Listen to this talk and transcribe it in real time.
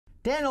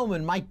Dan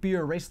Illman, Mike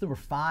Beer, race number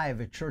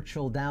 5 at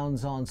Churchill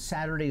Downs on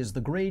Saturday is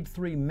the Grade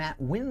 3 Matt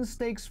Winn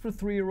Stakes for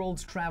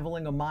 3-year-olds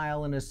traveling a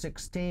mile and a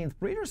 16th.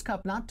 Breeders'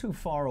 Cup not too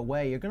far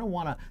away. You're going to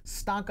want to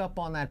stock up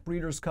on that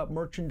Breeders' Cup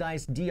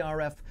merchandise.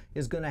 DRF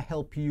is going to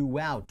help you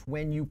out.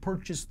 When you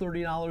purchase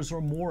 $30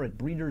 or more at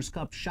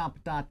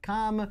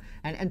breederscupshop.com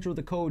and enter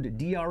the code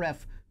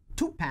DRF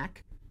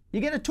 2-pack, you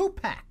get a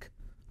 2-pack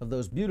of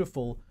those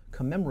beautiful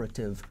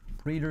commemorative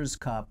Breeders'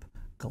 Cup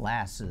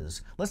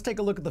glasses. Let's take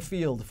a look at the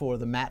field for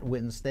the Matt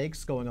Winn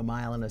Stakes, going a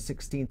mile and a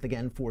 16th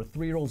again for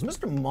 3-year-olds.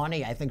 Mr.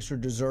 Money, I think, is your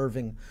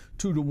deserving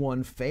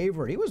 2-to-1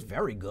 favorite. He was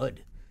very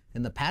good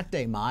in the Pat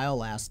Day mile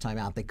last time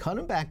out. They cut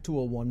him back to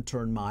a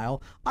 1-turn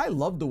mile. I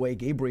love the way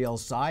Gabriel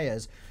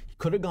Saez, he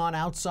could have gone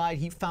outside.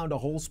 He found a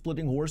hole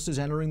splitting horses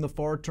entering the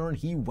far turn.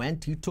 He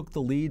went, he took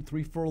the lead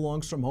 3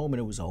 furlongs from home,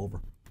 and it was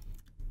over.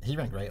 He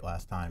ran great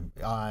last time.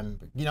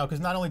 You know, because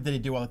not only did he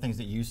do all the things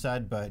that you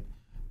said, but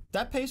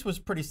that pace was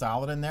pretty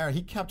solid in there.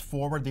 He kept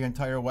forward the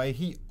entire way.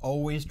 He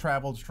always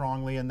traveled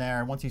strongly in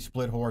there. Once he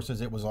split horses,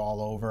 it was all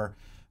over.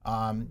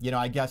 You know,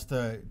 I guess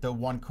the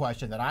one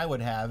question that I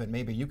would have, and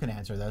maybe you can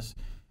answer this,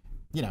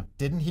 you know,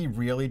 didn't he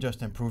really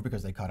just improve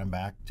because they cut him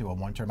back to a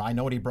 1-turn? I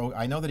know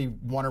that he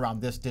won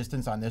around this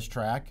distance on this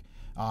track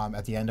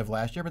at the end of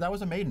last year, but that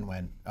was a maiden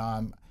win.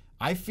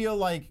 I feel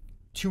like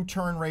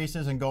 2-turn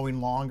races and going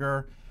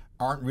longer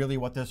aren't really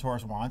what this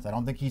horse wants. I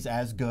don't think he's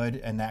as good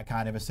in that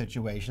kind of a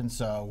situation.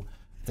 So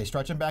they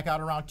stretch him back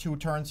out around 2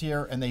 turns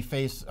here, and they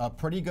face a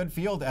pretty good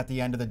field at the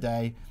end of the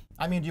day.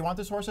 I mean, do you want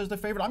this horse as the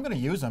favorite? I'm going to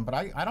use him, but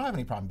I don't have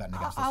any problem betting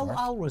against this horse.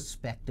 I'll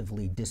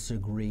respectively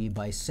disagree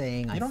by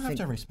saying you don't have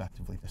to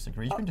respectively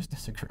disagree. You can just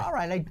disagree. All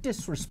right, I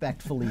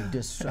disrespectfully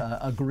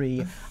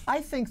disagree.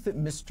 I think that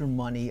Mr.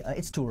 Money,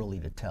 it's too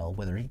early to tell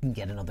whether he can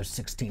get another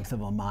 16th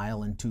of a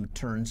mile in 2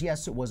 turns.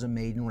 Yes, it was a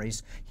maiden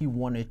race. He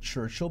won at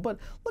Churchill, but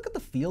look at the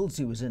fields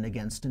he was in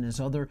against in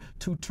his other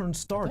 2-turn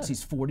starts.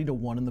 He's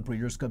 40-1 in the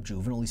Breeders' Cup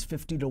Juvenile. He's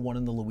 50-1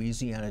 in the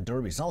Louisiana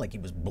Derby. It's not like he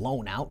was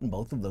blown out in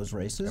both of those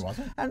races. It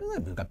wasn't? And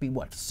we got beat,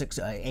 what, 6,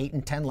 8,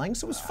 and 10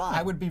 lengths? It was fine.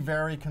 I would be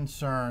very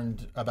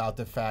concerned about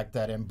the fact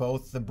that in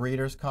both the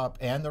Breeders' Cup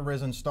and the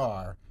Risen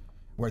Star,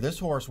 where this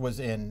horse was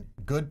in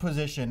good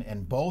position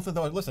in both of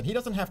those. Listen, he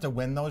doesn't have to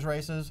win those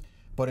races,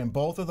 but in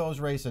both of those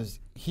races,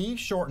 he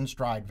shortened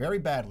stride very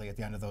badly at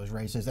the end of those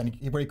races, and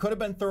where he could have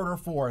been 3rd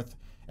or 4th,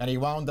 and he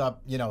wound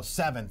up, you know,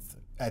 7th.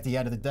 At the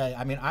end of the day,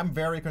 I mean, I'm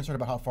very concerned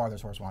about how far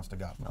this horse wants to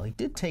go. Well, he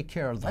did take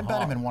care of the hog. I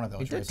bet him in one of those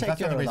races. He did take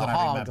care of the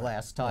hog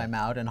last time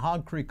out, and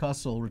Hog Creek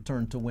Hustle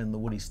returned to win the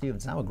Woody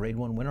Stevens. Now a Grade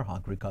 1 winner,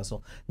 Hog Creek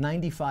Hustle.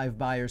 95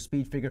 Beyer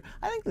speed figure.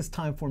 I think this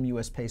Timeform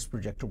US Pace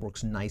Projector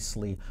works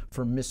nicely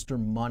for Mr.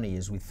 Money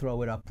as we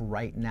throw it up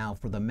right now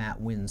for the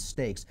Matt Winn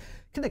Stakes.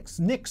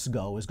 Knicks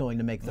Go is going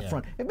to make the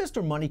front. If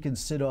Mr. Money can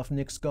sit off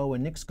Knicks Go,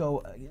 and Knicks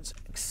Go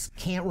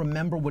can't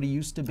remember what he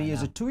used to be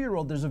as a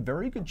 2-year-old, there's a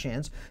very good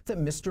chance that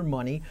Mr.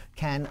 Money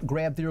can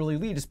grab the early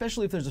lead,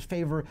 especially if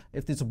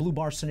there's a blue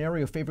bar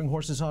scenario favoring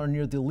horses on or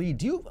near the lead.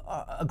 Do you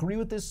agree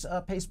with this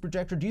pace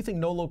projector? Do you think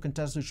no low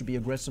contested should be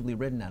aggressively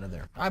ridden out of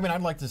there? I mean,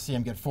 I'd like to see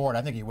him get forward.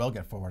 I think he will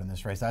get forward in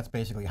this race. That's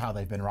basically how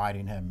they've been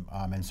riding him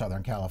in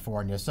Southern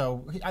California.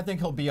 So I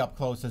think he'll be up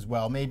close as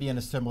well, maybe in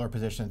a similar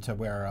position to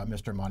where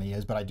Mr. Money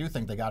is, but I do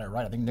think they got it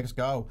right. I think Knicks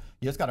Go,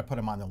 you just got to put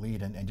him on the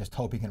lead and just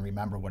hope he can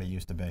remember what he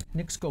used to be.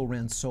 Knicks Go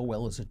ran so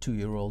well as a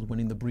 2-year-old,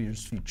 winning the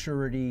Breeders'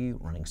 Futurity,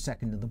 running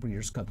 2nd in the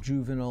Breeders' Cup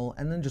Juvenile,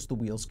 and then just the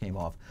wheels came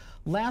off.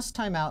 Last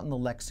time out in the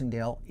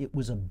Lexingdale, it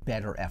was a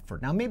better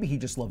effort. Now, maybe he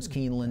just loves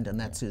Keeneland, and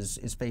that's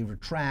his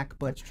favorite track,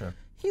 but that's true.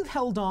 He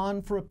held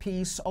on for a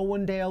piece.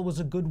 Owendale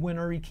was a good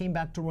winner. He came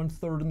back to run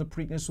 3rd in the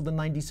Preakness with a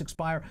 96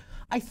 Beyer.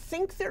 I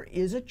think there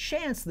is a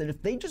chance that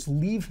if they just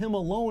leave him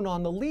alone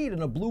on the lead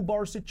in a blue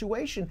bar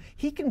situation,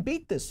 he can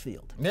beat this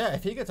field. Yeah,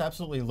 if he gets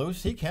absolutely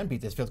loose, he can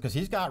beat this field because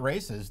he's got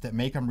races that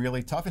make him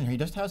really tough, and he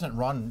just hasn't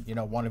run, you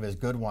know, one of his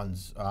good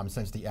ones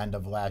since the end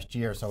of last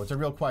year. So it's a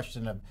real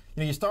question of,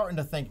 you know, you're starting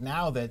to think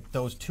now that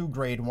those 2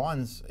 Grade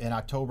 1s in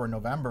October and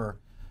November,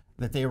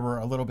 that they were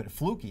a little bit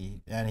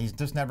fluky, and he's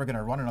just never going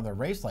to run another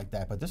race like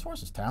that. But this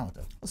horse is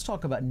talented. Let's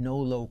talk about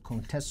Nolo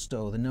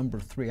Contesto, the number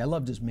 3. I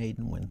loved his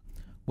maiden win.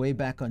 Way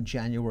back on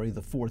January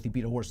the 4th, he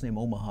beat a horse named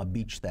Omaha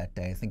Beach that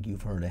day. I think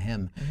you've heard of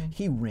him.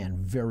 He ran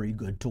very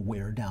good to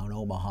wear down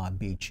Omaha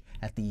Beach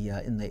at the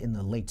in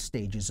the late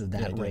stages of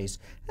that race.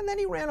 And then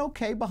he ran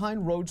okay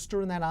behind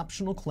Roadster in that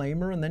optional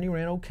claimer, and then he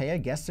ran okay, I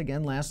guess,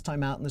 again last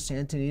time out in the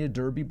Santa Anita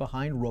Derby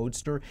behind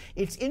Roadster.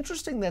 It's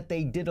interesting that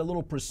they did a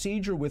little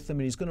procedure with him,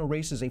 and he's going to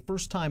race as a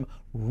first-time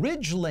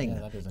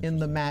Ridgeling in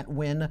the Matt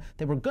Winn.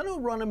 They were going to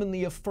run him in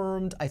the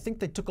Affirmed. I think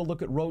they took a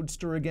look at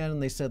Roadster again,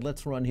 and they said,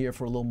 let's run here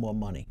for a little more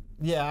money.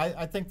 Yeah,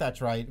 I think that's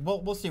right.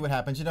 We'll see what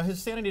happens. You know,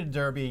 his Santa Anita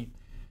Derby,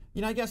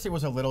 you know, I guess it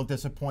was a little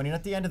disappointing.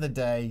 At the end of the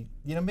day,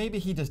 you know, maybe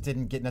he just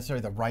didn't get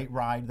necessarily the right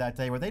ride that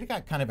day, where they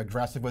got kind of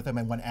aggressive with him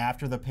and went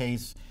after the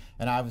pace.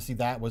 And obviously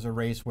that was a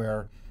race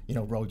where, you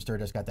know, Roadster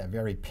just got that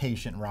very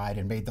patient ride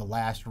and made the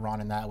last run,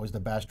 and that was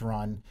the best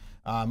run.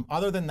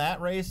 Other than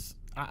that race,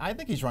 I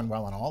think he's run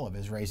well in all of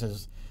his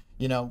races.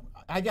 You know,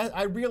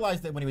 I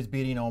realized that when he was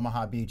beating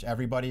Omaha Beach,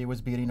 everybody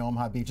was beating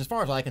Omaha Beach. As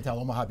far as I can tell,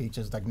 Omaha Beach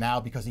is like now,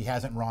 because he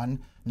hasn't run,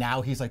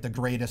 now he's like the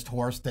greatest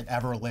horse that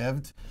ever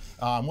lived.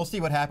 We'll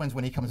see what happens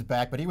when he comes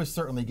back, but he was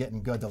certainly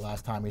getting good the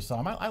last time we saw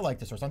him. I like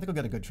this horse. I think he'll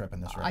get a good trip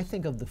in this race. I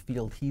think of the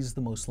field, he's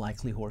the most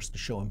likely horse to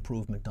show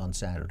improvement on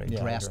Saturday.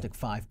 Yeah, drastic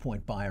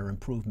 5-point buyer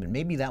improvement.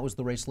 Maybe that was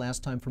the race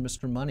last time for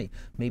Mr. Money.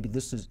 Maybe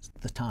this is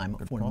the time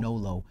for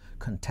Nolo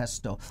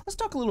Contesto. Let's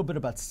talk a little bit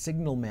about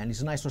Signal Man.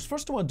 He's a nice horse.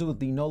 First, I want to do with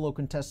the Nolo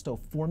Contesto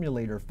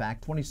formulator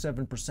fact.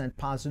 27%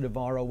 positive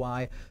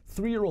ROI.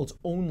 3-year-olds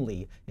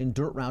only in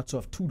dirt routes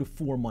off 2 to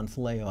 4 month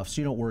layoffs.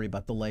 So you don't worry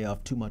about the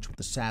layoff too much with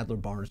the Sadler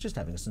Barners. Just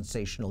having a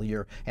sensational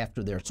year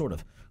after their sort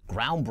of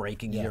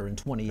groundbreaking year in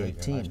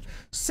 2018.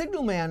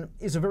 Signal Man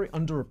is a very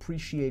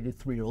underappreciated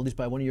 3-year-old. He's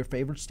by one of your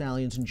favorite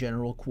stallions in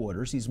General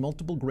Quarters. He's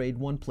multiple Grade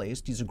 1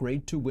 placed. He's a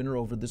Grade 2 winner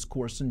over this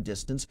course and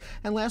distance.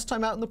 And last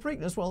time out in the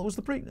Preakness, well, it was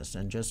the Preakness,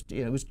 and just,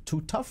 you know, it was too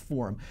tough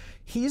for him.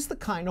 He's the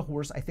kind of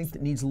horse I think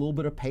that needs a little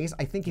bit of pace.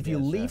 I think if you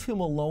leave him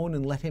alone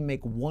and let him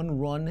make one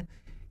run,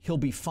 he'll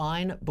be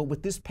fine. But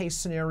with this pace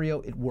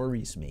scenario, it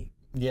worries me.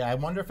 Yeah, I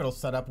wonder if it'll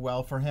set up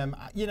well for him.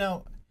 You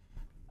know,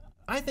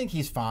 I think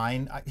he's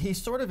fine. He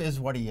sort of is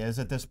what he is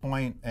at this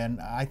point, and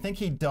I think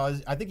he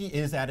does. I think he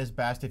is at his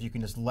best if you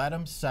can just let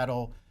him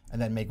settle and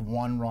then make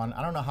one run.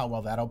 I don't know how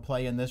well that'll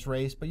play in this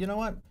race, but you know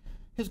what?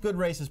 His good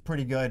race is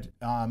pretty good,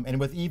 and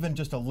with even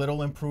just a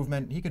little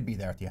improvement, he could be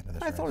there at the end of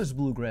this race. I thought his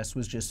Bluegrass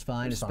was just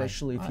fine,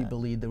 especially if you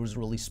believe there was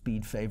really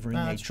speed-favoring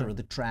nature of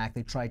the track.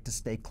 They tried to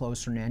stay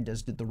close.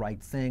 Hernandez did the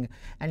right thing,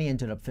 and he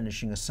ended up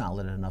finishing a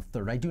solid enough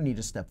third. I do need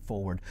a step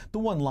forward. The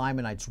one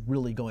Lymanite's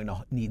really going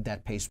to need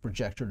that pace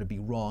projector to be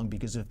wrong,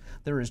 because if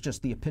there is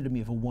just the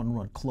epitome of a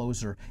one-run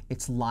closer,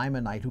 it's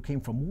Lymanite, who came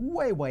from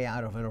way, way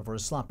out of it over a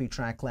sloppy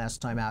track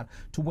last time out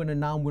to win a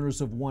non-winners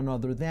of one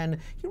other. Then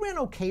he ran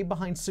okay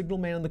behind Signal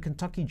Man in the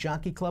Kentucky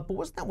Jockey Club, but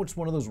wasn't that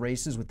one of those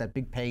races with that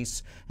big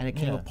pace and it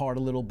came apart a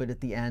little bit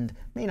at the end?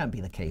 May not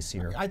be the case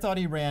here. I thought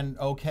he ran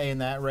okay in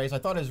that race. I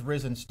thought his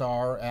Risen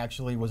Star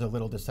actually was a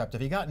little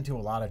deceptive. He got into a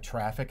lot of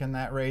traffic in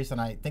that race,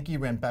 and I think he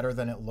ran better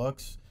than it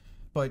looks.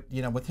 But,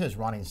 you know, with his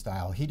running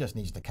style, he just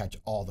needs to catch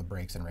all the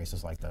breaks in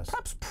races like this.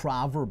 Perhaps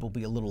Proverb will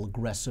be a little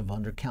aggressive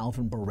under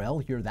Calvin Burrell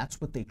here. That's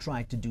what they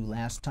tried to do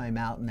last time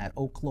out in that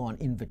Oaklawn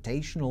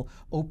Invitational.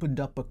 Opened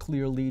up a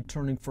clear lead,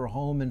 turning for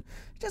home, and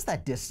just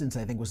that distance,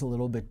 I think, was a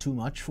little bit too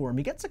much for him.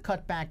 He gets a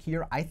cut back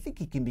here. I think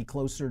he can be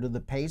closer to the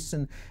pace,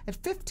 and at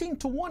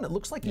 15-1, it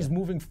looks like he's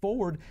moving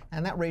forward,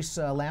 and that race,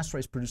 last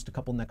race, produced a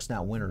couple next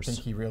out winners. I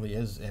think he really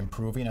is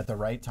improving at the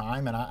right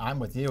time, and I'm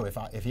with you.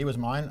 If he was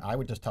mine, I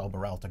would just tell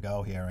Burrell to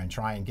go here and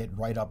try and get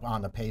right up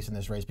on the pace in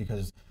this race,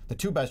 because the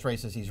 2 best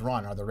races he's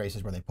run are the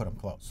races where they put him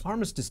close.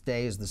 Armistice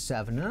Day is the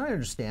 7, and I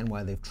understand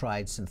why they've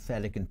tried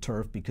synthetic and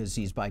turf, because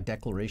he's by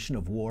declaration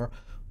of war.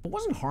 But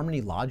wasn't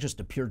Harmony Law just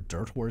a pure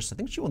dirt horse? I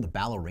think she won the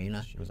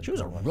Ballerina. She was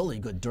a really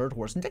good dirt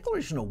horse. And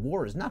Declaration of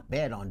War is not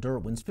bad on dirt.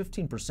 Wins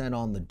 15%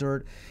 on the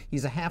dirt.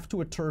 He's a half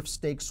to a turf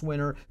stakes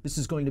winner. This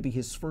is going to be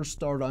his first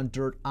start on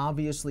dirt.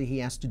 Obviously, he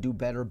has to do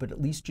better, but at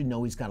least you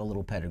know he's got a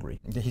little pedigree.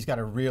 He's got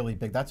a really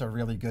big, that's a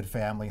really good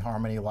family,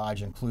 Harmony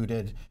Lodge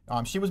included.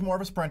 She was more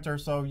of a sprinter,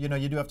 so, you know,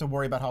 you do have to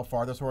worry about how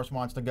far this horse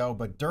wants to go,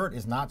 but dirt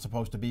is not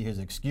supposed to be his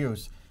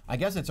excuse. I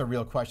guess it's a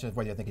real question of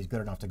whether you think he's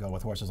good enough to go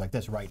with horses like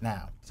this right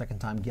now. Second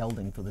time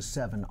gelding for the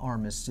 7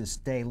 Armistice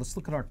Day. Let's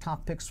look at our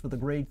top picks for the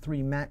Grade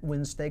 3 Matt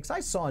Winn Stakes.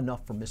 I saw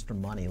enough from Mr.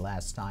 Money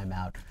last time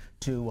out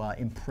to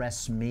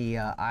impress me.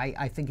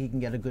 I think he can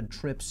get a good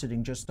trip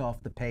sitting just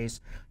off the pace.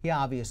 He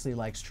obviously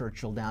likes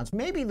Churchill Downs.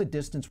 Maybe the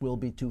distance will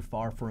be too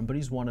far for him, but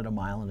he's won at a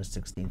mile and a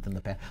 16th in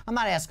the past. I'm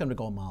not asking him to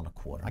go a mile and a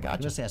quarter.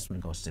 I'm just asking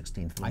him to go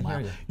 16th for a mile.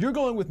 Hear you. You're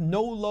going with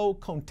Nolo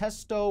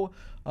Contesto,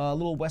 a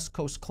little West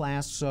Coast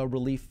class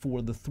relief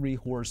for the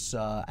 3-horse,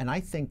 and I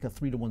think a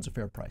 3-to-1's a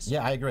fair price.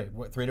 Yeah, I agree.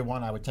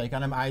 3-to-1, I would take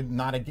on him. I'm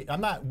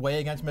not way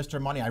against Mr.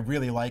 Money. I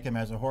really like him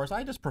as a horse.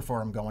 I just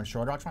prefer him going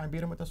shorter. I'll try and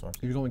beat him with this horse.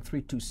 You're going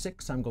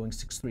 3-2-6. I'm going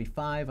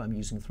 6-3-5. I'm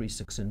using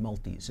 3-6 in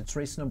multis. It's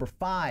race number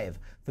 5,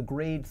 the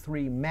Grade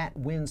 3 Matt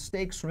Winn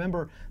Stakes.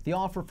 Remember the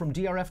offer from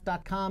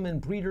DRF.com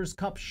and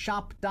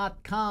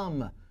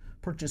BreedersCupShop.com.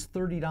 Purchase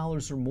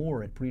 $30 or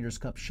more at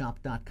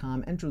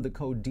BreedersCupShop.com. Enter the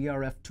code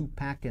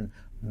DRF2PAC, and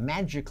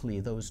magically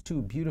those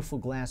 2 beautiful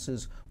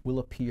glasses will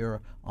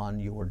appear on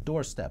your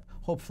doorstep,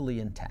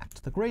 hopefully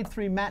intact. The Grade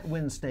 3 Matt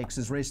Winn Stakes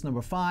is race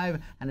number 5,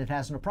 and it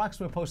has an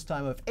approximate post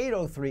time of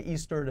 8:03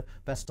 Eastern.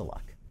 Best of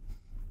luck.